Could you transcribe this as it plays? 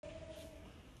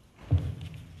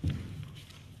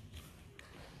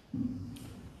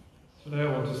Today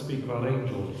I want to speak about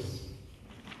angels.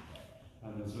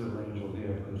 And there's a little angel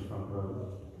here in the front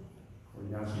row, called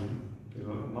Yasmin,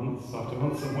 who after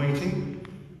months of waiting,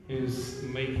 is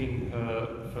making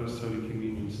her first Holy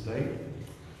Communion today.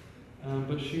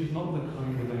 But she's not the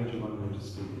kind of angel I'm going to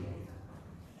speak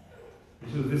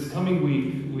about. So this coming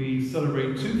week, we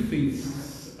celebrate two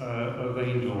feasts of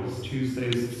angels. Tuesday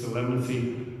is the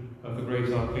solemnity of the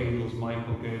great archangels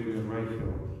Michael, Gabriel, and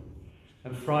Raphael.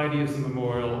 And Friday is the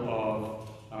memorial of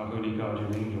our holy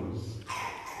guardian angels.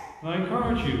 And I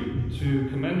encourage you to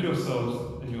commend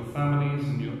yourselves and your families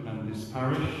and this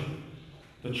parish,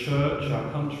 the church,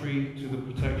 our country, to the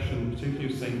protection,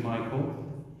 particularly of St.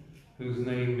 Michael, whose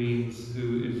name means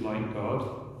who is like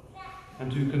God,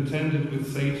 and who contended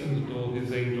with Satan and all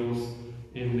his angels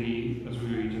as we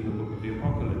read in the book of the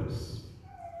Apocalypse.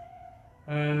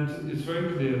 And it's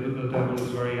very clear that the devil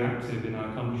is very active in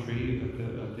our country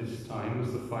at this time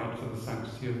as the fight for the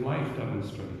sanctity of life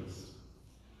demonstrates.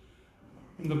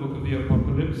 In the book of the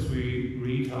Apocalypse, we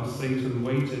read how Satan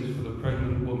waited for the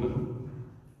pregnant woman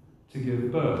to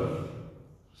give birth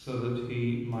so that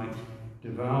he might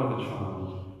devour the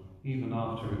child even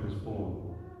after it was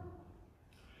born.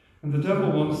 And the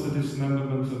devil wants the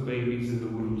dismemberment of babies in the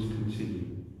womb to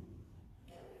continue.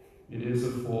 It is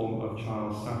a form of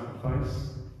child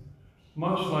sacrifice,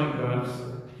 much like that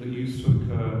used to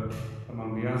occur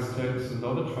among the Aztecs and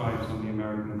other tribes on the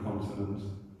American continent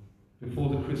before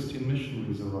the Christian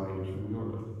missionaries arrived from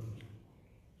Europe.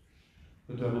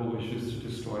 The devil wishes to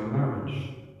destroy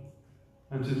marriage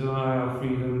and to deny our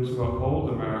freedom to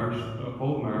uphold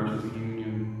marriage as a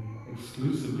union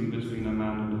exclusively between a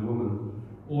man and a woman,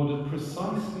 ordered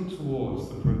precisely towards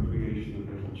the procreation of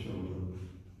little children.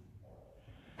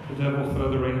 The devil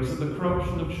further aims at the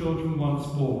corruption of children once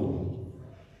born,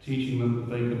 teaching them that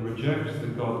they can reject the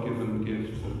God-given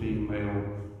gift of being male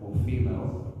or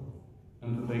female,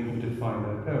 and that they can defy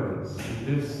their parents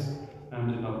in this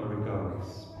and in other regards.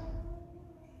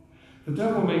 The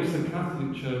devil makes the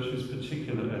Catholic Church his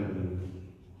particular enemy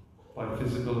by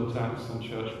physical attacks on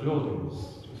church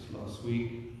buildings. Just last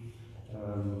week,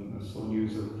 I saw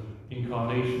news of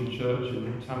Incarnation Church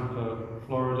in Tampa,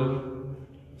 Florida.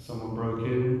 Someone broke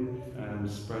in and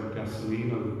spread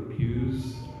gasoline over the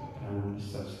pews and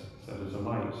set it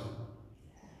alight.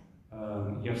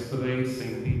 Yesterday,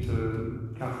 St.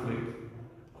 Peter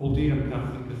Chaldean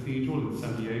Catholic Cathedral in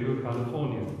San Diego,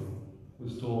 California,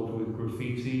 was daubed with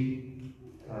graffiti,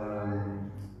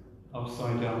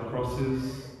 upside-down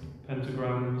crosses,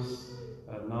 pentagrams,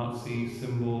 Nazi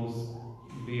symbols,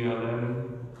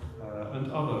 BLM,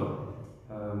 and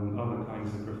other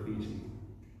kinds of graffiti.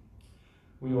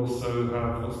 We also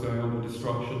have what's going on, the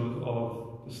destruction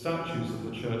of the statues of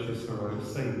the Church's heroic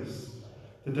saints,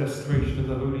 the desecration of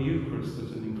the Holy Eucharist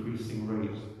at an increasing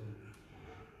rate,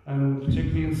 and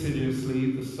particularly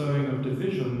insidiously the sowing of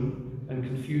division and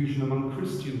confusion among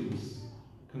Christians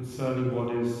concerning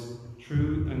what is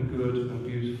true and good and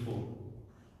beautiful.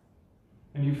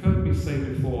 And you've heard me say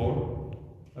before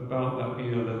about that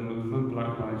BLM movement,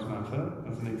 Black Lives Matter,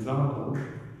 as an example,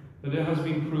 that it has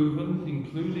been proven,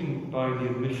 including by the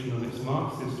admission of its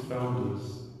Marxist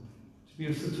founders, to be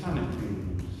a satanic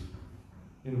movement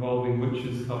involving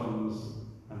witches, covens,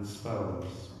 and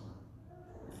spells.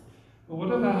 But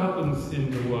whatever happens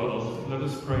in the world, let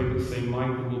us pray that St.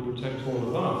 Michael will protect all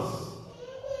of us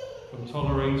from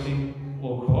tolerating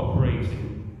or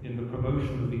cooperating in the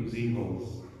promotion of these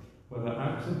evils, whether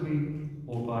actively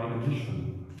or by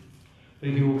omission. That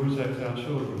he will protect our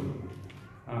children,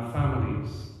 our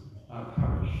families, our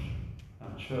parish,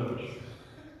 our church.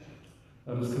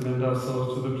 Let us commend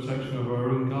ourselves to the protection of our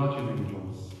own guardian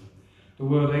angels. The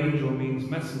word angel means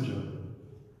messenger,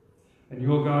 and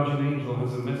your guardian angel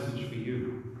has a message for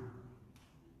you.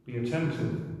 Be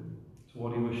attentive to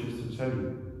what he wishes to tell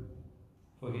you,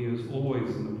 for he is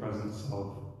always in the presence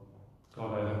of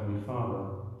God our Heavenly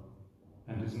Father,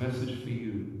 and his message for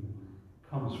you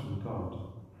comes from God.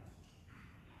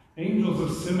 Angels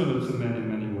are similar to men in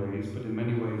many ways, but in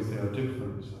many ways they are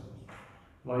different.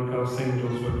 Like us,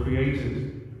 angels were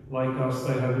created. Like us,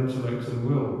 they have intellect and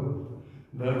will.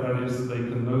 That is, that they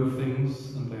can know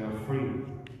things and they are free.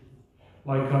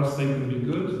 Like us, they can be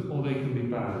good or they can be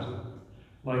bad.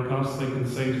 Like us, they can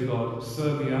say to God,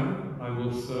 serviam, I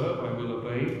will serve, I will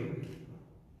obey.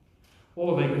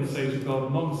 Or they can say to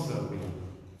God, non serviam,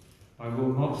 I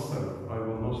will not serve, I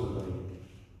will not obey.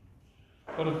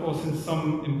 But of course, in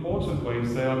some important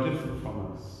ways, they are different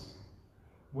from us.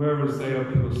 Whereas they are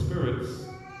pure spirits,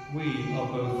 we are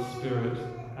both spirit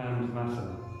and matter.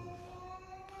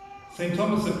 St.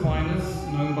 Thomas Aquinas,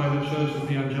 known by the Church as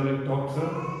the angelic doctor,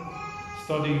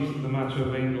 studied the matter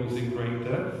of angels in great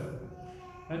depth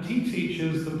And he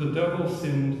teaches that the devil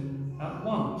sinned at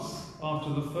once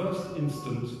after the first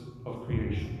instant of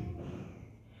creation.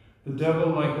 The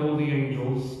devil, like all the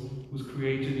angels, was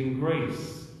created in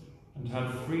grace and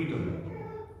had freedom.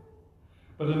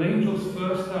 But an angel's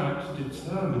first act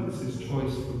determines his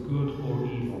choice for good or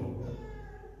evil.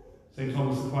 St.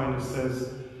 Thomas Aquinas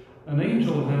says, an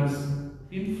angel has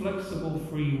inflexible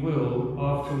free will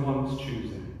after one's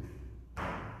choosing.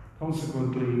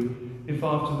 Consequently, if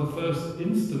after the first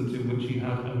instant in which he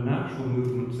had a natural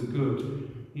movement to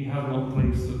good, he had not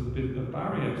placed a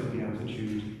barrier to the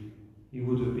attitude, he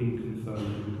would have been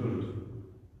confirmed in good.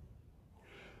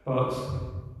 But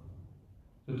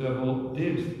the devil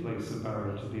did place a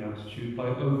barrier to the attitude by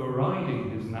overriding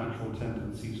his natural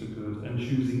tendency to good and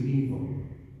choosing evil,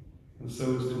 and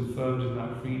so is confirmed in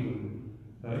that freedom,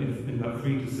 in that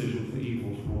free decision for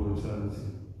evil for all eternity.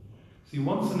 See,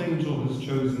 once an angel has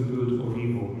chosen good or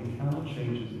evil, he cannot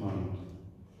change his mind.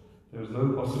 There is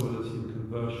no possibility of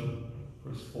conversion for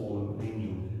his fallen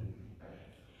angel.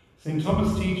 St.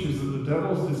 Thomas teaches that the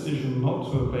devil's decision not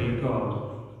to obey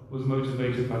God was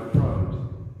motivated by pride.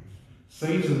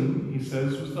 Satan, he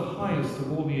says, was the highest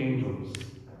of all the angels.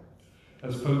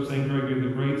 As Pope St. Gregory the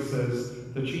Great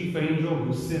says, the chief angel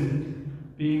who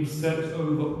sinned, being set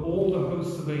over all the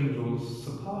host of angels,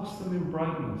 surpassed them in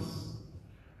brightness,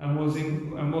 and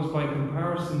was by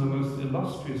comparison the most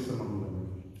illustrious among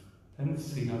them.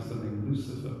 Hence he has the name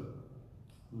Lucifer,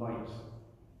 light.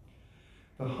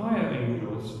 The higher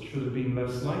angels should have been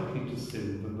less likely to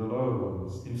sin than the lower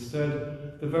ones.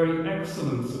 Instead, the very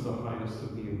excellence of the highest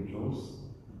of the angels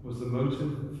was the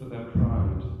motive for their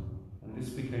pride, and this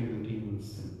became the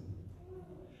demon's sin.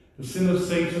 The sin of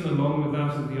Satan, along with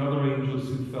that of the other angels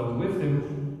who fell with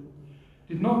him,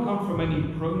 did not come from any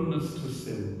proneness to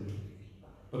sin,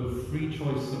 but a free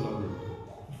choice alone,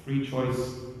 a free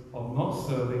choice of not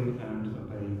serving and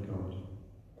obeying God.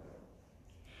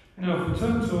 Now, if we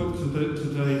turn to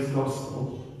today's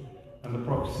Gospel, and the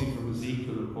prophecy from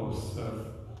Ezekiel, of course,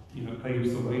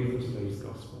 paves the way for today's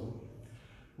Gospel,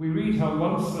 we read how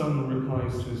one son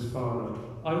replies to his father,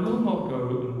 I will not go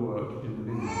and work in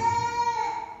the vineyard.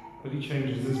 But he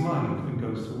changes his mind and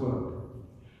goes to work.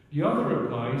 The other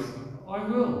replies, I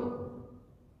will,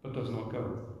 but does not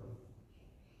go.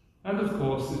 And of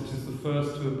course, it is the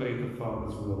first to obey the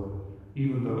Father's will,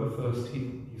 even though at first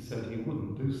he said he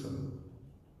wouldn't do so.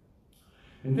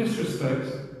 In this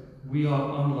respect, we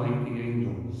are unlike the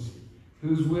angels,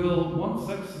 whose will, once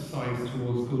exercised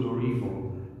towards good or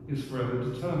evil, is forever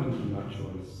determined in that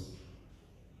choice.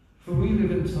 For we live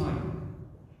in time,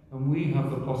 and we have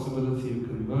the possibility of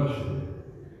conversion.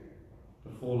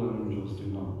 The fallen angels do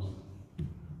not.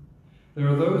 There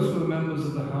are those who are members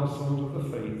of the household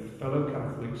of the faith, fellow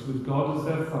Catholics, with God as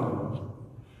their Father,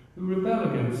 who rebel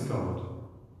against God.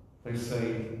 They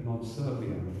say, non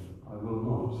serviam, I will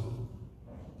not.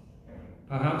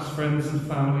 Perhaps friends and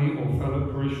family or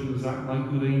fellow parishioners act like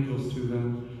good angels to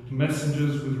them,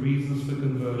 messengers with reasons for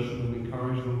conversion, and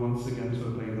encourage them once again to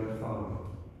obey their Father.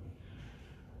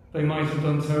 They might have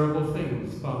done terrible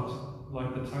things, but,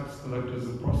 like the tax collectors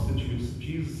and prostitutes of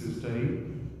Jesus' day,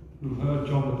 who heard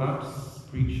John the Baptist's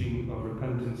preaching of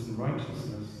repentance and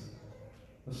righteousness,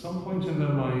 at some point in their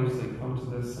lives they come to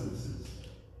their senses.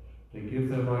 They give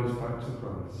their lives back to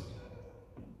Christ,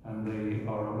 and they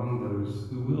are among those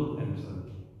who will enter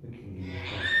the kingdom of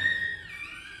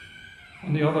God.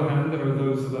 On the other hand, there are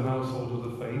those of the household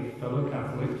of the faith, fellow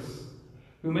Catholics,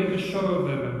 who make a show of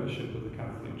their membership of the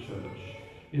Catholic Church.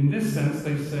 In this sense,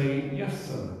 they say, yes,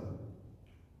 sir,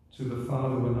 to the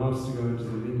Father when asked to go into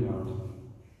the vineyard.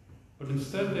 But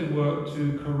instead they work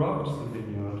to corrupt the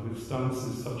vineyard with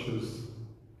stances such as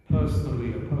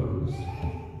personally opposed,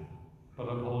 but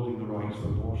upholding the right to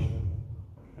abortion.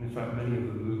 And in fact, many of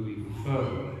them move even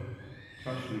further to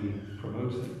actually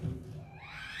promote it.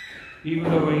 Even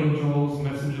though angels,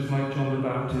 messengers like John the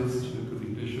Baptist, who could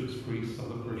be bishops, priests,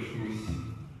 other parishioners,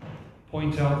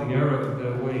 point out the error of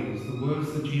their ways, the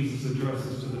words that Jesus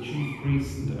addresses to the chief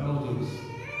priests and elders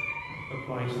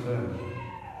apply to them.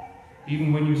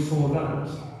 Even when you saw that,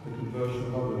 the conversion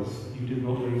of others, you did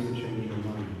not later change your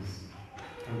minds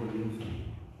and believe them.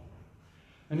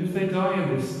 And if they die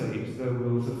in this state, their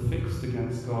wills are fixed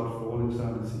against God for all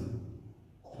eternity,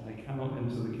 and they cannot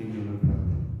enter the kingdom of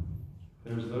heaven.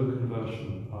 There is no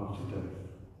conversion after death.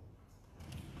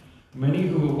 Many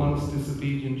who were once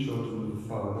disobedient children of the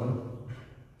Father,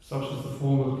 such as the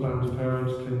former Planned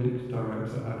Parenthood Clinic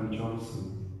director Abby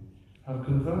Johnson, have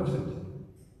converted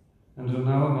and are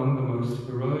now among the most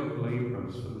heroic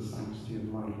labourers for the sanctity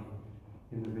of life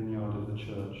in the vineyard of the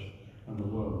Church and the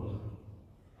world.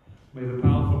 May the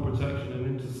powerful protection and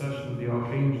intercession intercession of the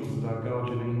archangels and our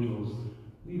guardian angels,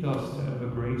 lead us to ever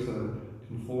greater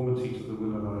conformity to the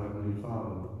will of our Heavenly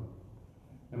Father.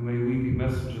 And may we be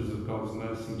messengers of God's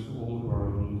mercy to all who are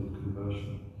in need of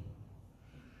conversion.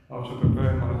 After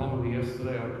preparing my homily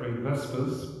yesterday, I prayed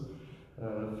Vespers,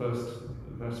 first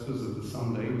Vespers of the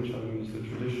Sunday, which I used the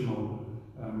traditional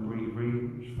breviary,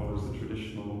 which follows the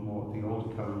traditional, the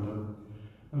older calendar,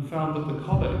 and found that the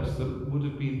collect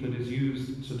that is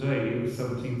used today, the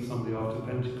 17th Sunday after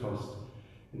Pentecost,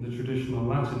 in the traditional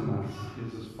Latin Mass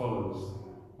is as follows,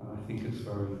 and I think it's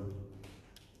very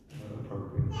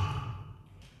appropriate.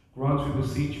 Grant, we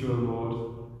beseech you, O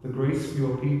Lord, the grace for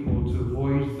your people to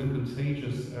avoid the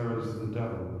contagious errors of the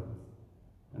devil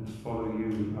and to follow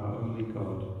you, our only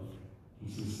God,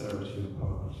 in sincerity of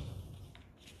heart.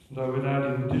 And I would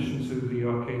add, in addition to the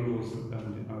archangels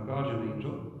and our guardian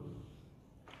angel,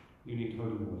 you need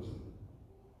holy water.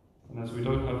 And as we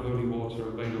don't have holy water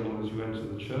available as you enter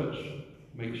the church,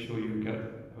 make sure you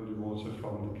get holy water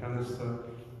from the canister,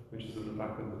 which is at the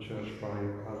back of the church by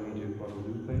Our Lady of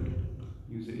Guadalupe.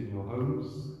 Use it in your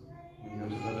homes, when you go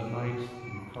to bed at night,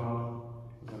 in the car,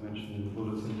 as I mentioned in the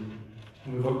bulletin.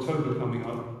 And with October coming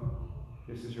up,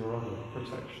 this is your other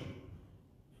protection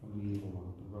from the evil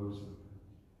one, the rosary.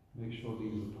 Make sure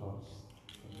these are parts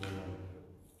of your life.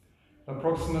 La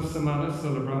próxima semana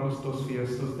celebramos dos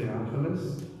fiestas de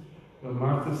ángeles. El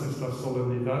martes es la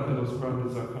solemnidad de los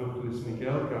grandes arcángeles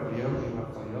Miguel, Gabriel y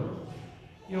Rafael.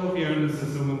 Y el viernes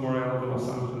es el memorial de los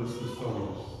ángeles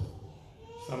custodios.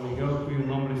 San Miguel, cuyo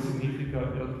nombre significa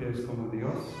el que es como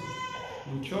Dios,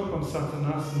 luchó con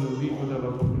Satanás en el libro del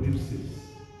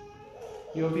Apocalipsis.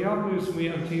 Y el diablo es muy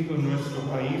activo en nuestro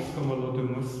país, como lo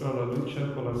demuestra la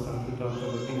lucha por la santidad de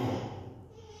la vida.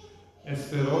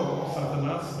 Esperó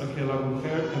Satanás a que la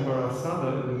mujer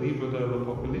embarazada en el libro del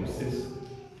Apocalipsis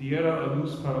diera a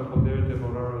luz para poder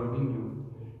devorar al niño,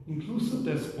 incluso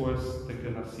después de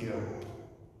que naciera.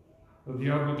 El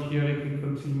diablo quiere que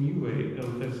continúe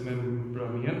el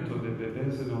desmembramiento de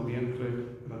bebés en el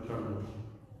vientre materno.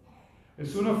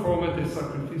 Es una forma de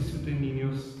sacrificio de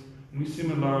niños muy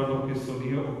similar a lo que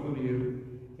solía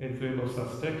ocurrir entre los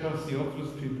aztecas y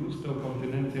otras tribus del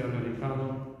continente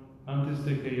americano antes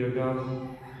de que llegaran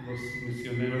los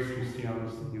misioneros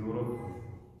cristianos de Europa.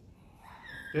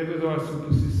 Debido a su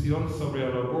posición sobre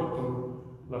el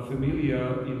aborto, la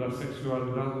familia y la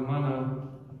sexualidad humana,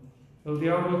 el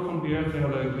diablo convierte a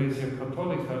la Iglesia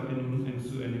Católica en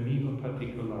su enemigo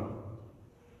particular,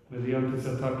 mediante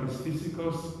ataques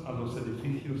físicos a los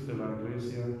edificios de la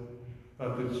Iglesia,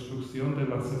 la destrucción de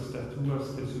las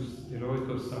estatuas de sus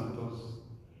heroicos santos,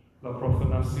 la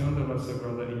profanación de la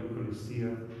Sagrada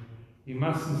Eucaristía, y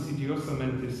más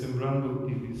insidiosamente sembrando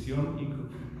división y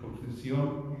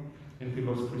confusión entre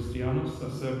los cristianos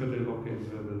acerca de lo que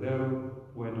es verdadero,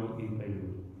 bueno y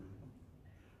bello.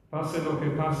 Pase lo que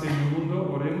pase en el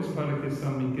mundo, oremos para que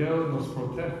San Miguel nos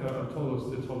proteja a todos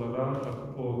de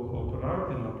tolerar o cooperar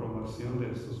en la promoción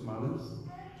de estos males,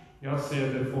 ya sea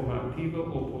de forma activa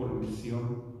o por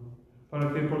omisión,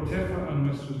 para que proteja a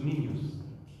nuestros niños,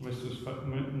 nuestras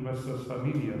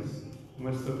familias,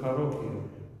 nuestra parroquia,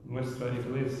 nuestra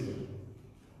iglesia.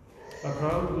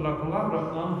 La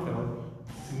palabra ángel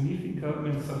significa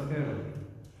mensajero.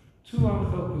 Tu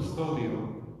ángel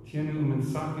custodio tiene un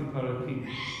mensaje para ti.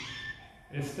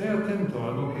 Esté atento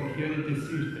a lo que quiere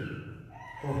decirte,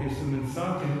 porque su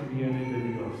mensaje viene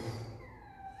de Dios.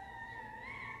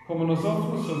 Como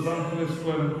nosotros, los ángeles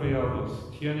fueron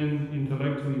creados, tienen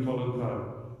intelecto y voluntad,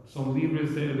 son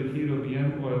libres de elegir el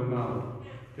bien o el mal,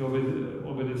 de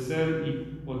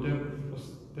obedecer o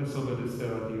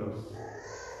desobedecer a Dios.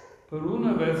 Pero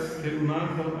una vez que un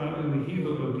ángel ha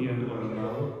elegido el bien o el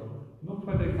mal, no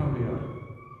puede cambiar.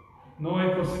 No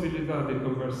hay posibilidad de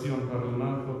conversión para un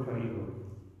ángel caído.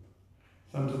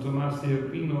 Santo Tomás de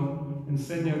Aquino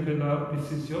enseña que la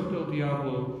decisión del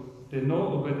diablo de no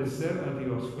obedecer a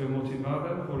Dios fue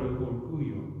motivada por el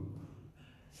orgullo.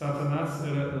 Satanás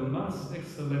era el más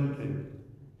excelente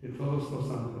de todos los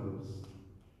ángeles,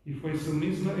 y fue su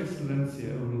misma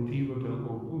excelencia el motivo del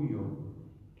orgullo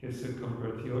que se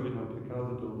convirtió en el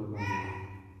pecado del demonio.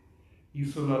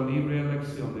 Hizo la libre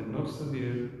elección de no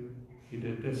servir y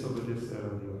de desobedecer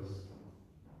a Dios.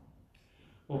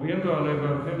 Volviendo al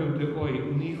Evangelio de hoy,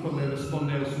 un hijo le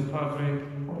responde a su padre: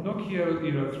 no quiero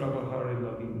ir a trabajar en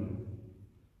la viña,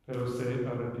 pero se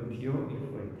arrepintió y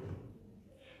fue.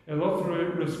 El otro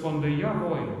responde: ya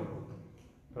voy,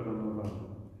 pero no va.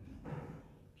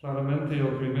 Claramente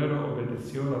el primero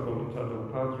obedeció la voluntad del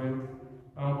padre,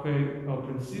 aunque al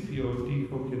principio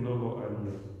dijo que no lo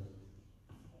haría.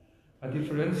 A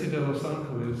diferencia de los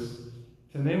ángeles,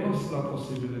 tenemos la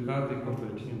posibilidad de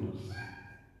convertirnos.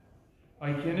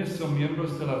 Hay quienes son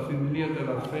miembros de la familia de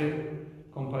la fe,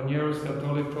 compañeros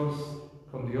católicos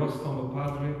con Dios como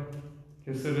Padre,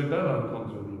 que se rebelan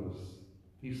contra Dios.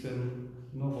 Dicen,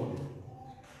 no voy.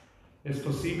 Es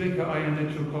posible que hayan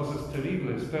hecho cosas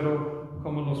terribles, pero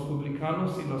como los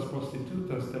publicanos y las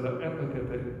prostitutas de la época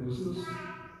de Jesús,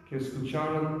 que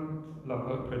escucharon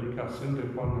la predicación de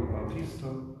Juan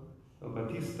el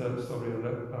Bautista sobre el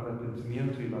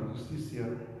arrepentimiento y la justicia,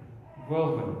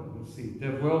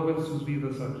 devuelven sus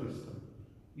vidas a Cristo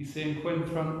y se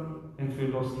encuentran entre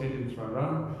los que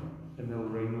entrarán en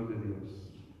el reino de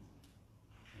Dios.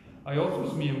 Hay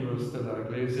otros miembros de la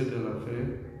Iglesia de la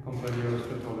Fe, compañeros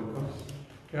católicos,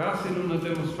 que hacen una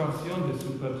demostración de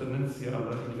su pertenencia a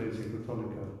la Iglesia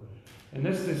Católica. En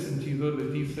este sentido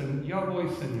le dicen, ya voy,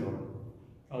 Señor,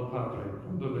 al Padre,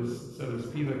 cuando se les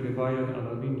pide que vayan a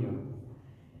la viña.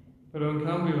 Pero en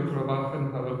cambio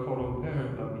trabajan para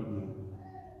corromper la viña,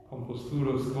 con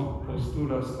posturas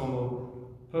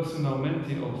como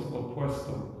personalmente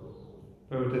opuesto,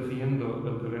 pero defiendo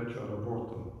el derecho al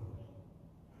aborto.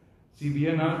 Si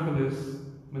bien ángeles,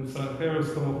 mensajeros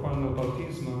como Juan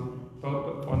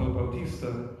el Bautista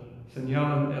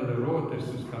señalan el error de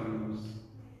sus caminos,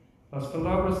 las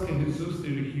palabras que Jesús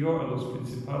dirigió a los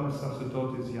principales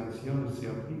sacerdotes y ancianos se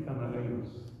aplican a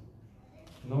ellos.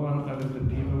 No han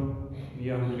arrepentido ni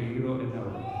han creído en él,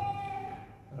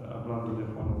 hablando de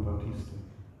Juan el Bautista.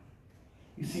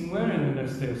 Y si mueren en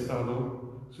este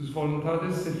estado, sus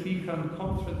voluntades se fijan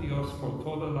contra Dios por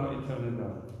toda la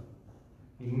eternidad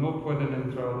y no pueden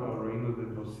entrar al reino de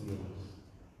los cielos.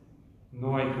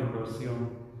 No hay conversión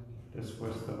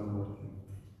después de la muerte.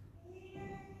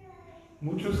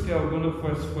 Muchos que alguna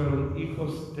vez fueron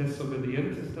hijos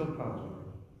desobedientes del Padre,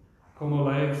 como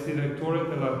la exdirectora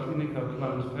de la clínica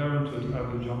Planned Parenthood,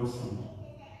 Abby Johnson,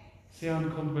 se han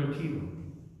convertido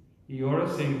y ahora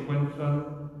se encuentran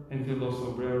entre los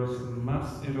obreros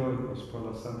más heroicos por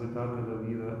la santidad de la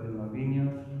vida en la viña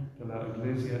de la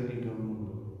Iglesia y del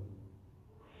mundo.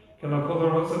 Que la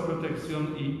poderosa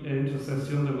protección e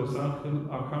intercesión de los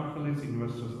arcángeles y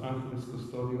nuestros ángeles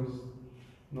custodios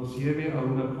nos lleve a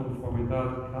una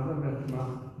conformidad cada vez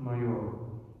mayor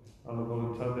a la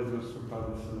voluntad de nuestro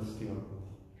Padre Celestial,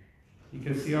 y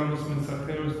que seamos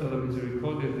mensajeros de la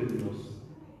misericordia de Dios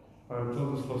para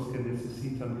todos los que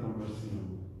necesitan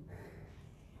conversión.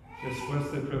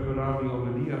 Después de preparar mi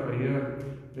homilía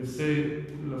ayer,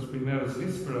 recé las primeras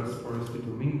vísperas por este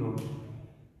domingo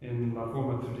en la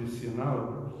forma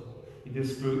tradicional y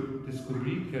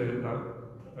descubrí que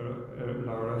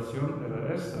la oración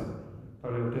era esta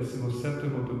para el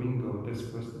 17º domingo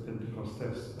después de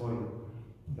Pentecostés, hoy,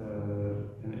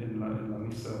 en la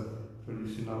misa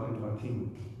tradicional en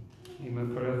latín, y me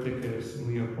parece que es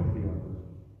muy apropiado.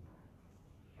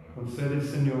 Concede,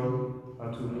 Señor, a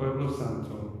tu pueblo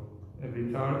santo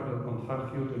evitar el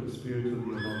contagio del espíritu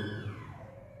diabólico,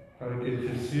 para que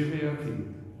te sirve a ti,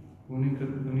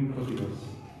 único Dios,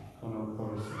 con el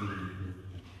corazón limpio.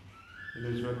 Y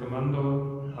les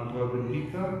recomiendo agua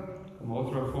bendita como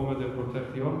otra forma de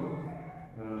protección.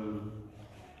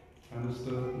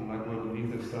 El agua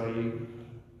bendita está ahí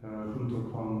junto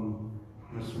con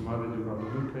nuestra Madre de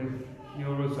Guadalupe y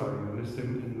el Rosario.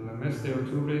 En el mes de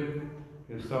octubre,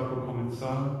 que está por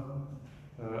comenzar,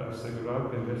 asegurar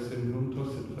que recen juntos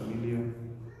en familia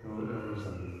el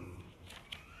Rosario.